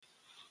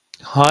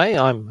Hi,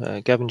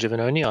 I'm Gavin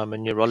Giovannoni. I'm a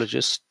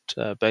neurologist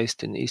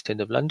based in the East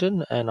End of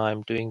London, and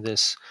I'm doing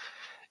this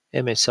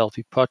MS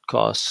Selfie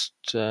podcast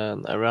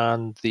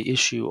around the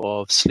issue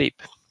of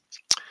sleep.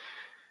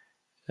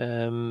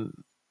 Um,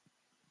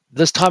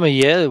 this time of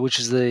year, which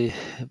is the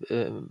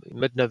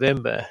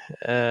mid-November,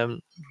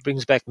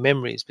 brings back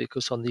memories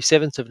because on the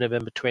 7th of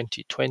November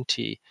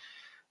 2020,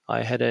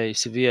 I had a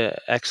severe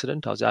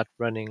accident. I was out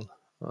running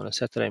on a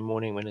Saturday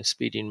morning when a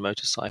speeding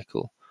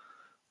motorcycle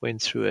went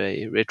through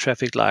a red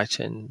traffic light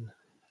and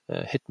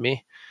hit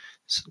me.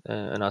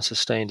 And I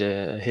sustained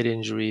a head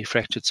injury,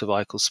 fractured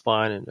cervical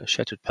spine, and a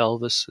shattered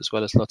pelvis, as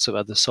well as lots of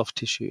other soft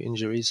tissue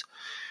injuries.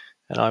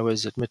 And I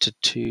was admitted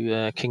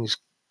to King's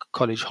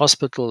College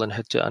Hospital and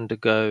had to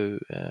undergo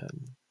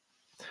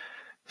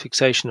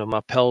fixation of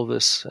my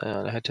pelvis.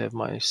 I had to have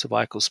my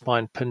cervical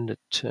spine pinned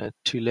at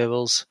 2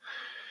 levels.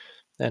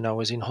 And I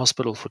was in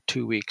hospital for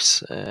 2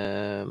 weeks,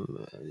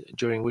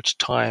 during which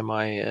time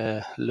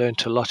I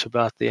learned a lot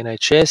about the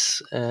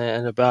NHS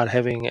and about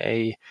having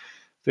a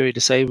very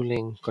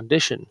disabling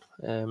condition.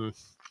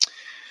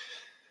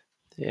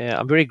 Yeah,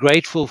 I'm very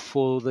grateful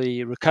for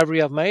the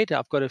recovery I've made.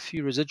 I've got a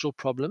few residual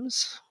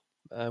problems,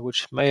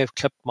 which may have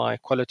clipped my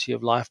quality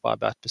of life by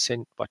about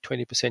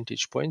 20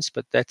 percentage points,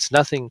 but that's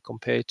nothing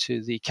compared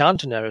to the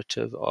counter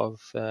narrative of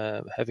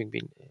having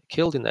been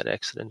killed in that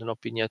accident and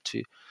not being able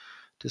to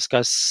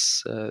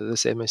discuss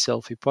this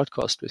MSLV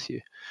podcast with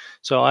you.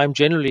 So I'm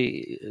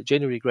generally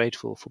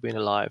grateful for being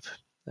alive.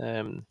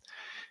 Um,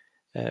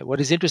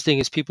 what is interesting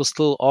is people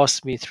still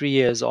ask me 3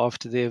 years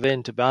after the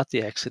event about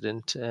the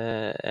accident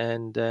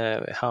and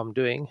how I'm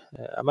doing.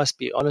 I must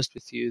be honest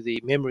with you,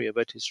 the memory of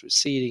it is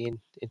receding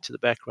into the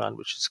background,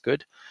 which is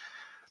good.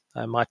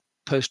 My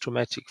post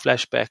traumatic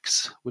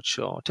flashbacks, which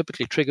are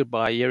typically triggered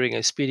by hearing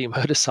a speeding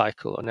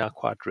motorcycle, are now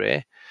quite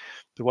rare.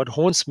 But what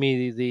haunts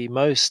me the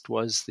most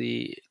was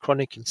the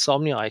chronic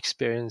insomnia I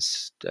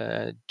experienced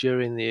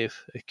during the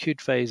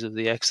acute phase of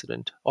the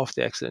accident, of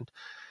the accident,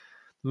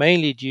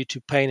 mainly due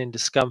to pain and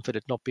discomfort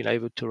at not being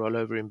able to roll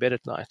over in bed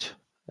at night.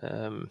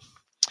 Um,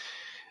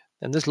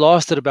 and this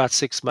lasted about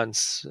 6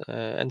 months,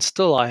 and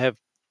still I have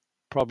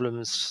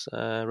problems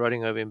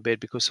rolling over in bed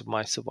because of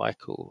my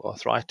cervical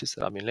arthritis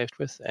that I've been left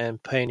with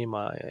and pain in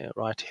my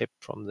right hip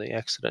from the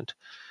accident.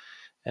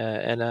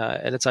 And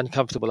it's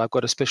uncomfortable. I've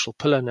got a special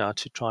pillow now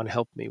to try and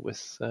help me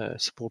with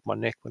support my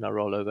neck when I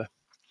roll over.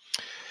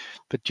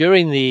 But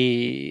during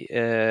the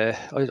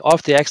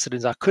after the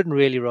accidents, I couldn't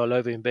really roll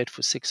over in bed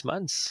for 6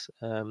 months,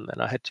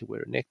 and I had to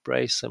wear a neck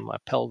brace, and my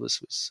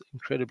pelvis was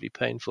incredibly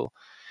painful.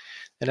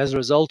 And as a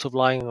result of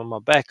lying on my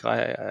back,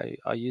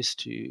 I used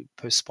to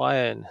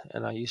perspire,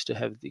 and I used to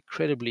have the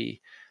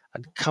incredibly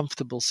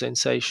uncomfortable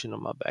sensation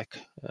on my back.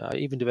 I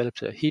even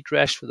developed a heat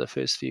rash for the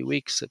first few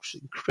weeks. It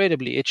was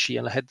incredibly itchy,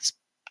 and I had this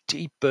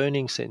deep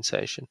burning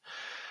sensation.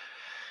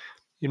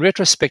 In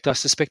retrospect, I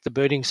suspect the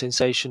burning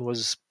sensation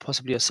was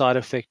possibly a side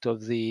effect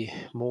of the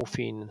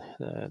morphine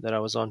that I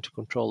was on to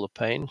control the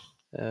pain.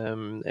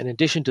 In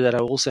addition to that, I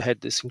also had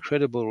this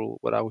incredible,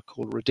 what I would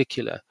call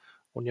radicular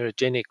or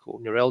neurogenic or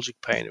neuralgic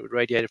pain. It would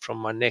radiate from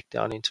my neck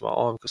down into my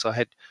arm because I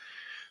had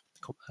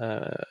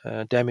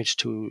damage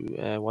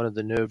to one of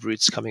the nerve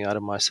roots coming out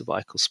of my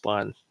cervical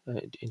spine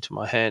into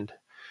my hand.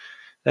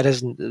 That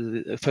hasn't,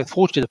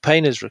 fortunately, the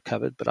pain has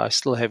recovered, but I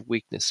still have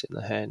weakness in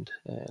the hand,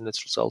 and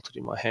it's resulted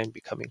in my hand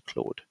becoming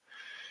clawed.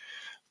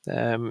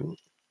 Um,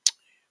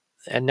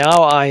 and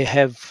now I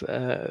have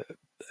a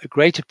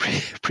great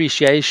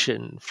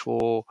appreciation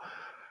for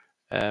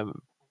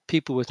um,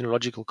 people with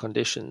neurological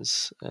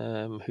conditions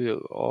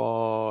who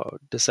are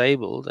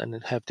disabled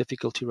and have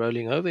difficulty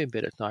rolling over in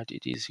bed at night.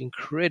 It is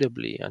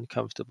incredibly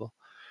uncomfortable.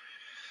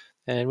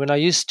 And when I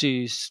used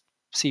to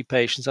see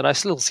patients, and I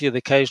still see the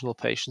occasional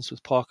patients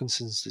with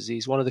Parkinson's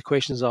disease, one of the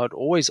questions I would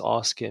always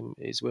ask him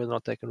is whether or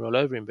not they can roll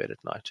over in bed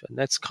at night. And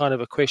that's kind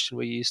of a question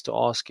we used to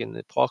ask in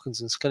the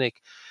Parkinson's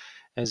clinic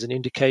as an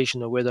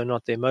indication of whether or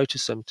not their motor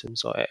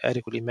symptoms are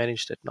adequately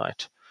managed at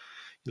night.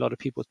 A lot of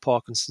people with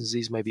Parkinson's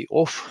disease may be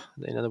off.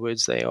 In other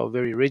words, they are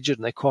very rigid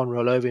and they can't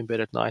roll over in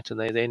bed at night, and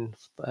they then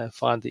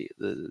find the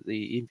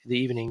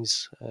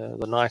evenings,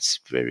 the nights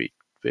very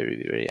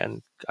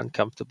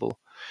uncomfortable.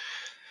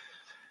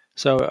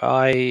 So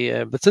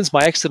but since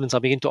my accidents, I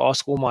begin to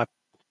ask all my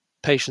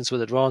patients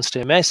with advanced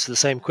MS the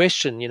same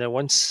question.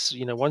 Once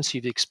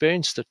you've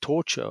experienced the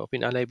torture of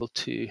being unable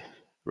to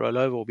roll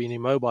over or being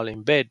immobile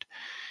in bed,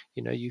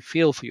 you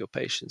feel for your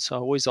patients. So I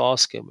always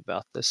ask them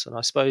about this, and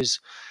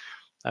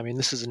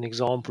this is an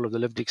example of the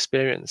lived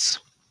experience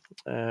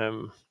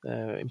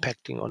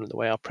impacting on the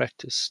way I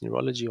practice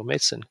neurology or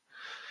medicine.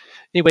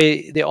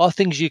 Anyway, there are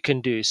things you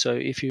can do. So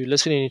if you're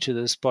listening to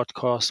this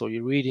podcast or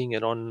you're reading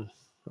it on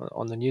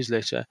the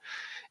newsletter,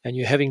 and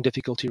you're having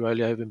difficulty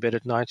rolling over in bed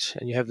at night,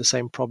 and you have the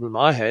same problem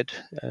I had,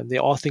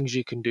 there are things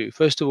you can do.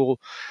 First of all,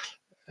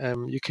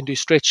 you can do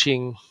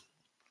stretching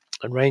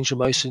and range of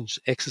motion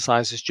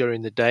exercises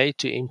during the day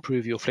to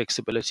improve your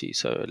flexibility,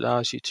 so it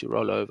allows you to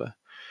roll over.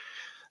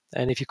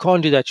 And if you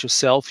can't do that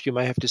yourself, you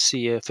may have to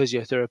see a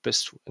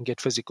physiotherapist and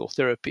get physical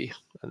therapy,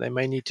 and they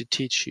may need to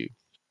teach you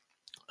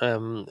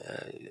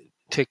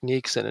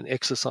techniques and an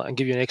exercise, and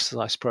give you an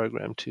exercise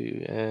program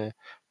to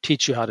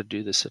teach you how to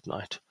do this at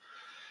night,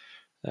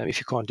 if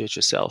you can't do it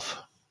yourself.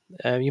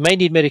 You may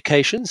need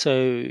medication,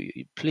 so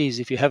please,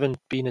 if you haven't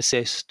been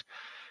assessed,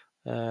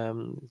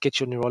 get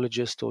your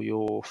neurologist or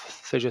your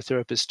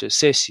physiotherapist to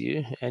assess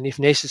you, and if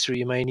necessary,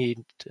 you may need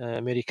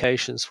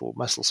medications for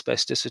muscle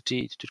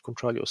spasticity to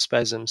control your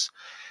spasms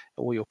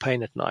or your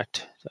pain at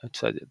night,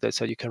 so that's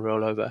how you can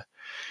roll over.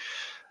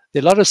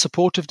 There are a lot of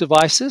supportive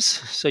devices,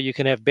 so you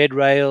can have bed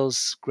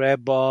rails,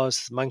 grab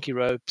bars, monkey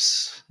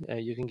ropes.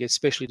 You can get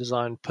specially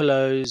designed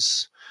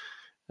pillows.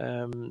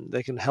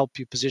 They can help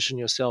you position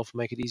yourself,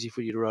 make it easy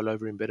for you to roll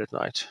over in bed at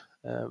night.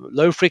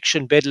 Low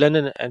friction bed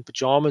linen and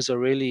pajamas are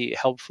really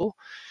helpful.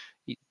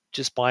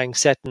 Just buying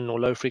satin or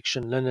low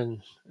friction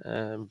linen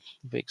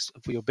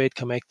for your bed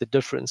can make the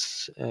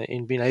difference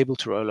in being able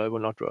to roll over or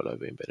not roll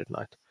over in bed at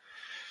night.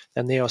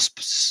 And there are,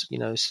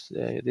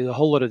 there's a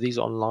whole lot of these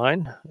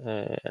online,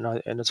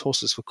 and it's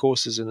horses for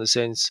courses, in the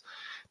sense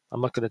I'm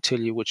not going to tell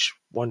you which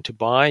one to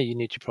buy. You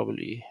need to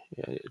probably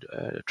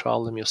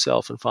trial them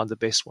yourself and find the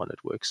best one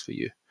that works for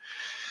you.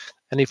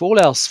 And if all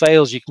else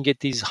fails, you can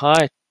get these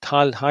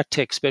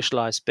high-tech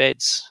specialized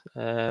beds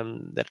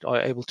that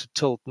are able to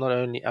tilt not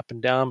only up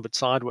and down but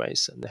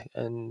sideways,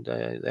 and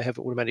they have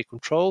automatic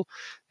control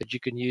that you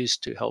can use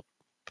to help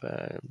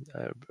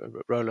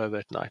roll over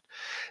at night.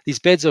 These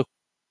beds are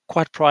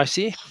quite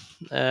pricey,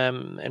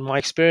 and my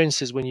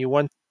experience is when you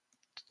want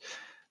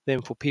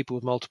them for people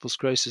with multiple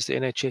sclerosis, the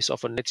NHS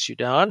often lets you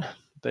down.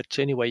 But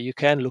anyway, you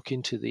can look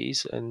into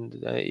these, and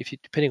if you,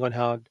 depending on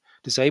how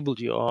disabled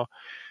you are,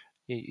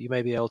 you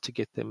may be able to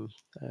get them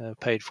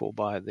paid for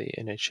by the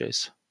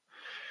NHS.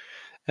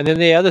 And then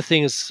the other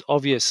thing is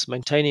obvious: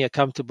 maintaining a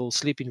comfortable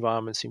sleep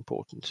environment is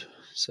important.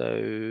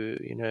 So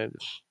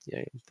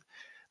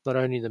not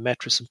only the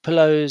mattress and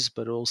pillows,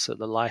 but also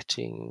the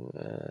lighting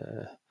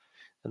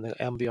and the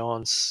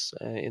ambience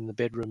in the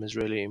bedroom is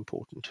really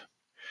important.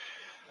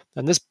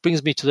 And this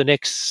brings me to the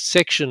next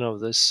section of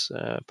this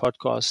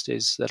podcast,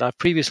 is that I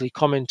previously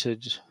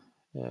commented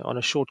on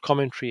a short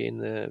commentary in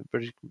the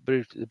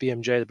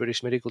BMJ, the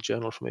British Medical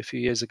Journal, from a few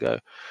years ago,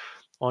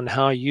 on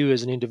how you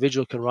as an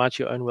individual can write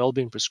your own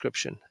well-being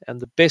prescription. And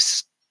the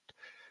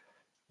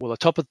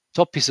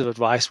top piece of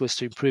advice was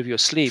to improve your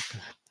sleep.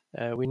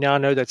 We now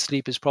know that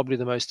sleep is probably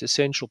the most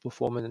essential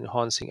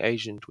performance-enhancing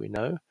agent we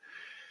know.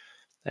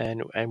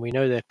 And we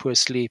know that poor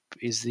sleep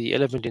is the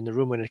elephant in the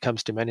room when it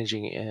comes to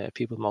managing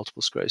people with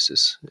multiple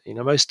sclerosis.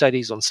 Most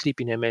studies on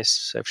sleep in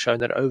MS have shown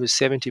that over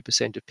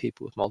 70% of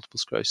people with multiple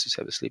sclerosis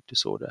have a sleep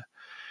disorder.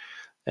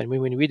 And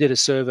when we did a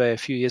survey a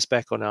few years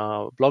back on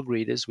our blog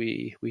readers,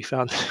 we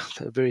found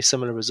a very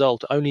similar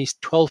result. Only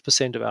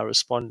 12% of our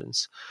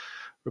respondents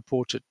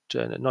reported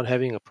not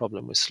having a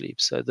problem with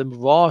sleep. So the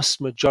vast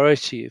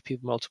majority of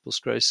people with multiple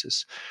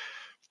sclerosis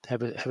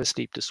have a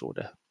sleep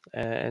disorder.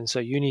 And so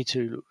you need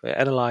to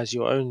analyze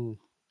your own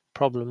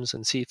problems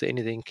and see if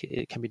anything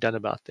can be done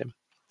about them.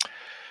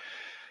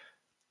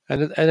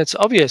 And it's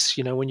obvious,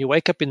 when you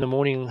wake up in the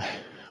morning,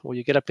 or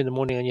you get up in the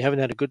morning and you haven't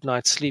had a good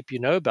night's sleep, you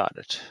know about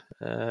it.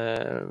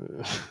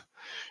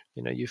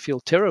 You feel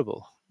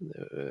terrible.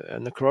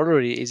 And the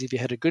corollary is, if you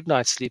had a good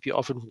night's sleep, you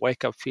often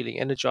wake up feeling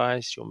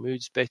energized, your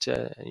mood's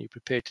better, and you're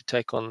prepared to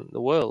take on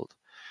the world.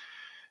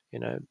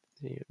 The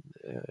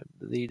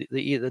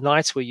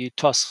nights where you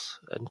toss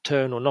and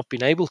turn or not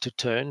being able to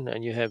turn,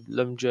 and you have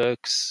limb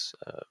jerks,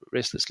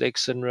 restless leg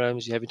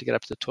syndromes, you're having to get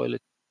up to the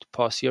toilet to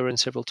pass urine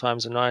several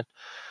times a night,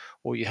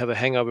 or you have a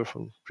hangover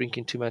from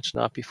drinking too much the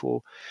night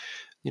before,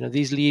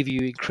 these leave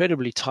you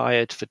incredibly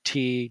tired,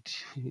 fatigued,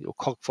 your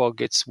cock fog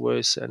gets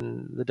worse,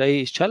 and the day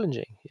is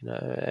challenging,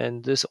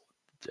 and this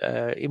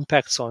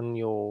impacts on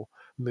your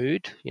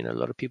mood. A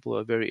lot of people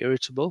are very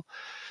irritable.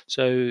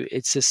 So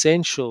it's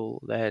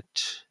essential that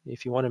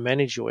if you want to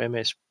manage your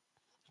MS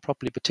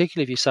properly,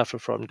 particularly if you suffer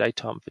from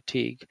daytime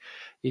fatigue,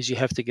 is you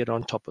have to get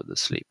on top of the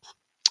sleep.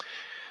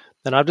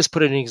 And I've just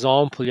put an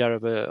example here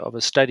of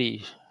a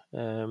study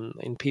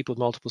in people with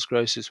multiple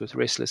sclerosis with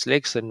restless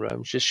leg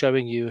syndrome, just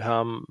showing you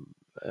how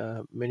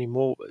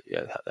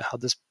how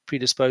this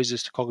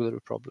predisposes to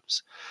cognitive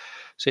problems.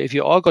 So if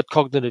you are got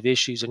cognitive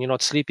issues and you're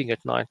not sleeping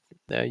at night,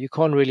 you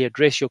can't really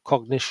address your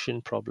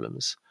cognition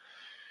problems,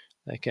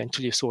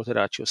 until you've sorted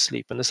out your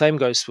sleep. And the same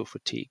goes for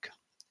fatigue.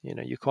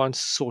 You can't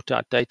sort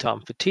out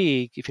daytime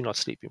fatigue if you're not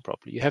sleeping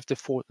properly. You have to,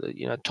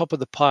 top of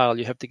the pile,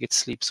 you have to get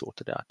sleep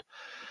sorted out.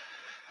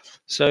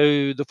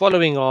 So the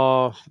following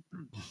are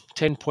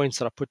 10 points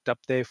that I put up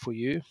there for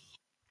you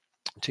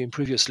to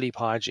improve your sleep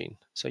hygiene.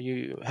 So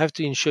you have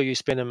to ensure you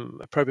spend an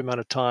appropriate amount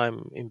of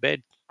time in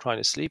bed trying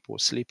to sleep or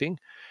sleeping.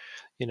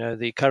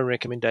 The current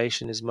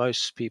recommendation is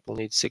most people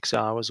need 6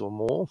 hours or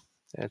more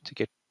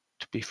to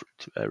be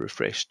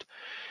refreshed.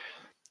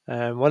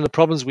 One of the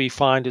problems we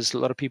find is a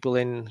lot of people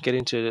then get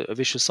into a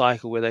vicious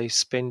cycle where they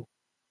spend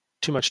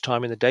too much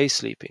time in the day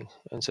sleeping,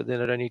 and so then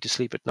they don't need to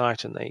sleep at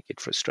night and they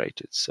get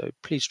frustrated. So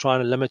please try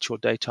and limit your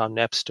daytime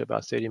naps to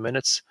about 30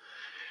 minutes,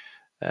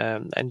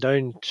 and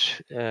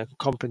don't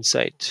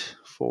compensate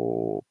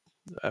for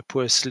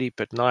poor sleep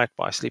at night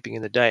by sleeping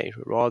in the day.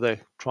 Rather,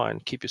 try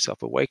and keep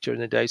yourself awake during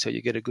the day so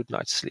you get a good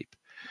night's sleep.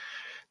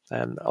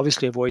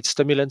 Obviously, avoid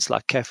stimulants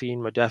like caffeine,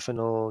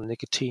 modafinil,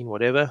 nicotine,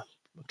 whatever,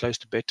 close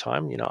to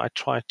bedtime. I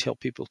try and tell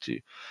people to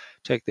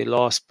take their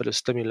last bit of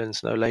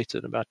stimulants no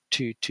later than about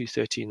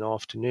 2:30 in the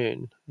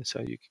afternoon, so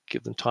you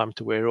give them time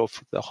to wear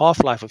off. The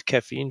half-life of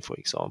caffeine, for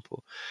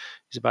example,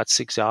 is about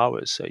 6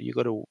 hours. So you've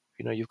got to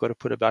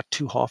put about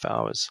 2.5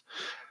 hours,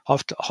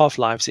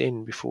 half-lives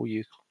in before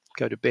you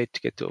go to bed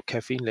to get the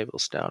caffeine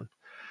levels down.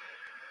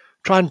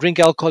 Try and drink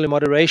alcohol in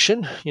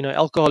moderation.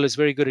 Alcohol is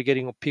very good at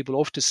getting people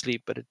off to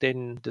sleep, but it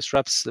then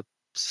disrupts the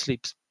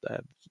sleep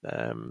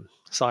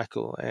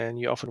cycle, and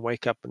you often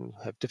wake up and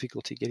have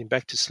difficulty getting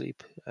back to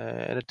sleep.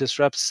 And it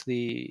disrupts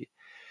the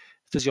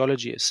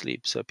physiology of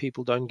sleep, so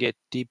people don't get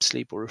deep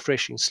sleep or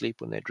refreshing sleep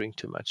when they drink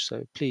too much.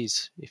 So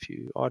please, if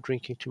you are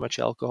drinking too much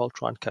alcohol,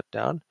 try and cut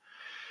down.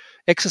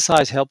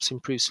 Exercise helps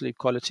improve sleep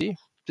quality.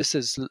 Just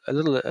as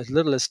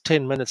little as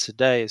 10 minutes a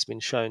day has been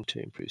shown to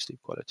improve sleep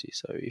quality.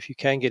 So if you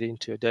can get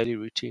into a daily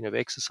routine of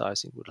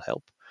exercising, it will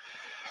help.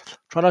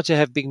 Try not to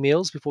have big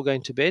meals before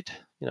going to bed.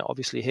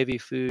 Obviously heavy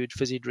food,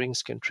 fizzy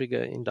drinks can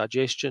trigger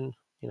indigestion.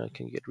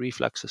 Can get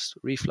reflux,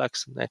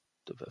 and that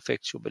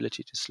affects your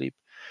ability to sleep.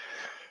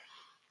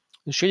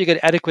 Ensure you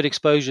get adequate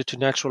exposure to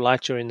natural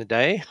light during the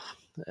day.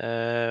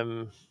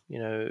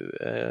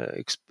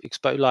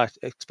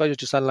 Exposure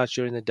to sunlight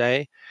during the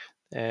day,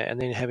 and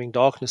then having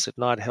darkness at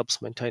night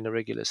helps maintain a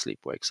regular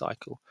sleep-wake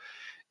cycle.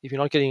 If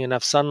you're not getting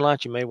enough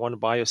sunlight, you may want to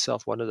buy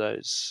yourself one of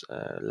those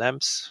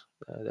lamps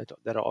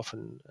that are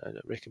often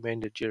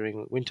recommended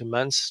during winter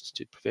months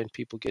to prevent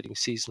people getting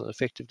seasonal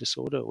affective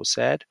disorder or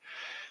SAD.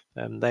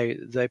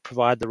 They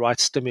provide the right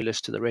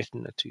stimulus to the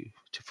retina to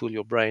fool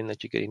your brain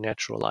that you're getting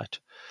natural light.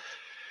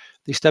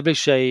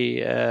 Establish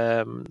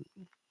a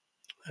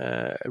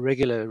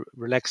regular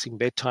relaxing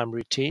bedtime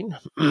routine.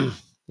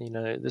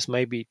 This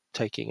may be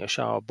taking a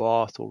shower,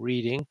 bath, or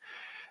reading,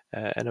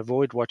 and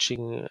avoid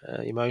watching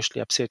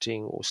emotionally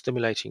upsetting or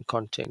stimulating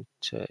content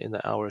in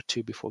the hour or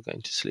two before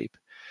going to sleep.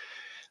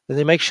 And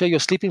then make sure your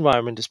sleep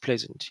environment is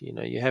pleasant.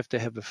 You have to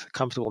have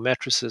comfortable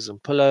mattresses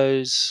and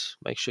pillows.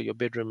 Make sure your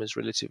bedroom is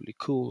relatively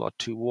cool, not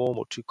too warm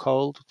or too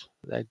cold.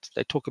 They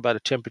talk about a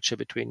temperature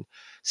between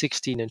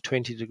 16 and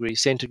 20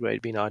 degrees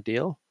centigrade being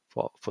ideal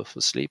for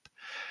sleep.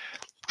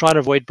 Try to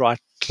avoid bright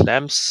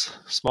lamps,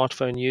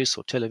 smartphone use,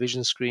 or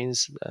television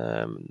screens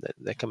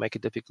that can make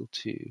it difficult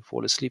to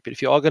fall asleep. But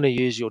if you are going to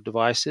use your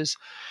devices,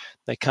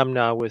 they come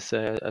now with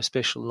a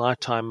special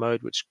nighttime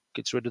mode which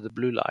gets rid of the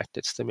blue light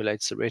that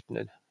stimulates the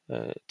retina,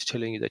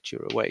 telling you that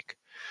you're awake.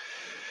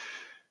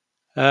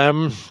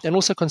 And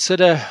also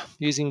consider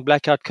using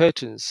blackout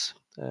curtains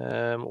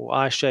or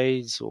eye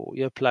shades or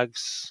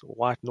earplugs or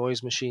white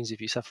noise machines if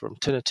you suffer from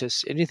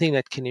tinnitus. Anything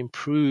that can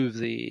improve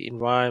the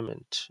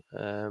environment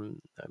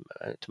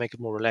to make it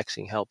more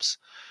relaxing helps.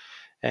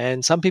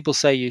 And some people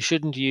say you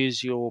shouldn't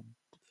use your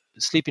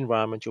sleep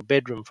environment, your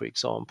bedroom, for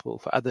example,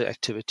 for other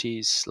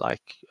activities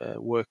like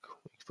work,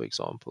 for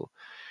example.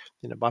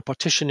 By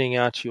partitioning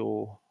out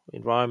your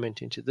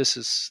environment into this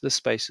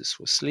space is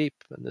for sleep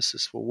and this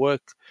is for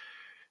work,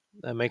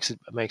 that makes a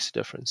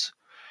difference.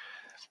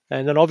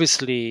 And then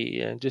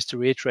obviously, just to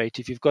reiterate,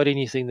 if you've got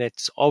anything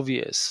that's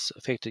obvious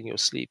affecting your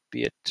sleep,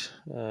 be it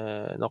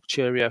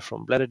nocturia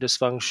from bladder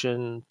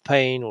dysfunction,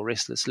 pain or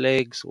restless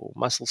legs, or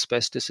muscle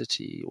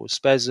spasticity or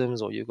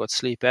spasms, or you've got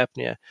sleep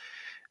apnea,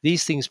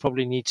 these things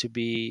probably need to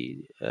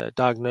be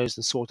diagnosed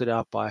and sorted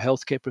out by a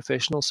healthcare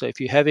professional. So if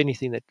you have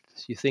anything that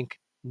you think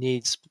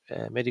needs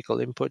medical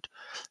input,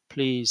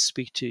 please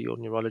speak to your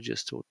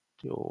neurologist or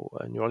your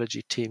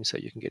neurology team so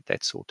you can get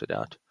that sorted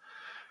out.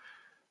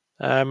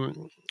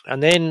 And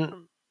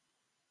then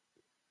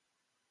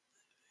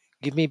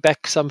give me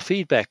back some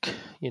feedback.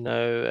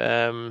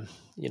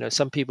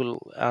 Some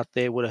people out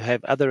there would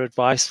have other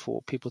advice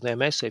for people with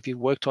MS. So if you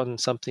worked on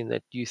something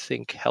that you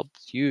think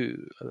helped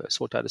you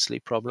sort out a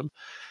sleep problem,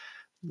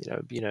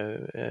 be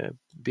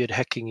it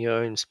hacking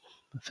your own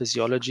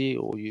physiology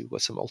or you've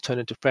got some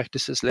alternative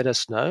practices, let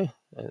us know.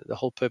 The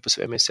whole purpose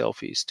of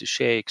MSLF is to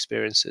share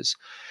experiences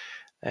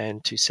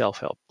and to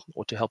self-help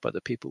or to help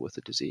other people with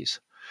the disease.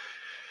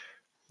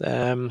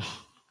 I've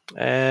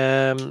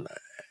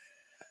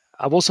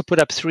also put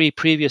up 3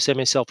 previous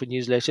MSLF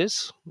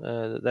newsletters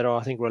that are,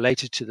 I think,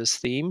 related to this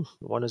theme.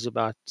 One is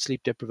about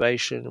sleep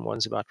deprivation,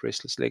 one's about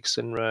restless leg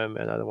syndrome,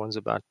 and other one's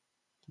about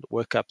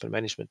workup and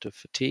management of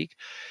fatigue.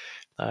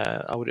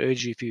 I would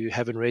urge you, if you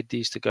haven't read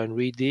these, to go and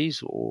read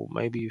these, or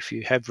maybe if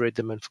you have read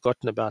them and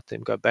forgotten about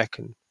them, go back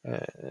and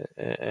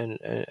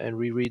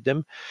reread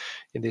them.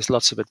 And there's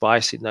lots of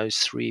advice in those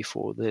 3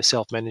 for the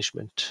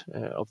self-management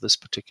of this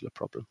particular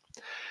problem.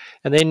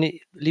 And then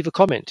leave a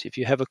comment if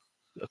you have a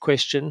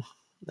question.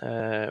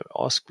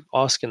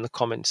 Ask in the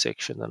comment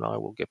section, and I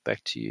will get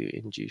back to you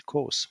in due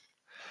course.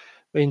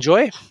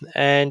 Enjoy,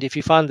 and if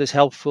you find this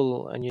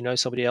helpful and you know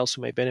somebody else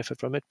who may benefit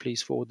from it,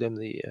 please forward them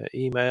the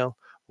email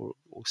or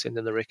send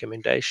them the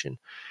recommendation.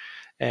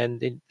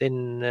 And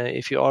then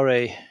if you are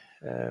a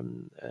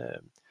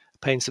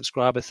paying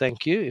subscriber,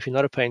 thank you. If you're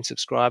not a paying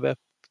subscriber,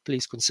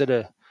 please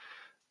consider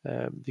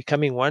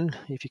becoming one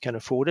if you can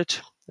afford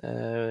it.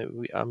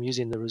 I'm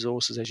using the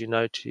resources, as you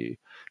know, to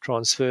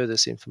transfer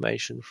this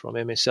information from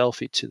MS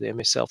Selfie to the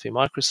MS Selfie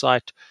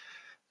microsite,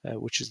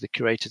 which is the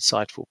curated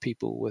site for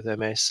people with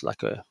MS,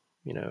 like a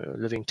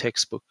living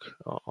textbook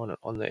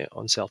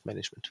on self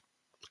management.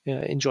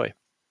 Enjoy.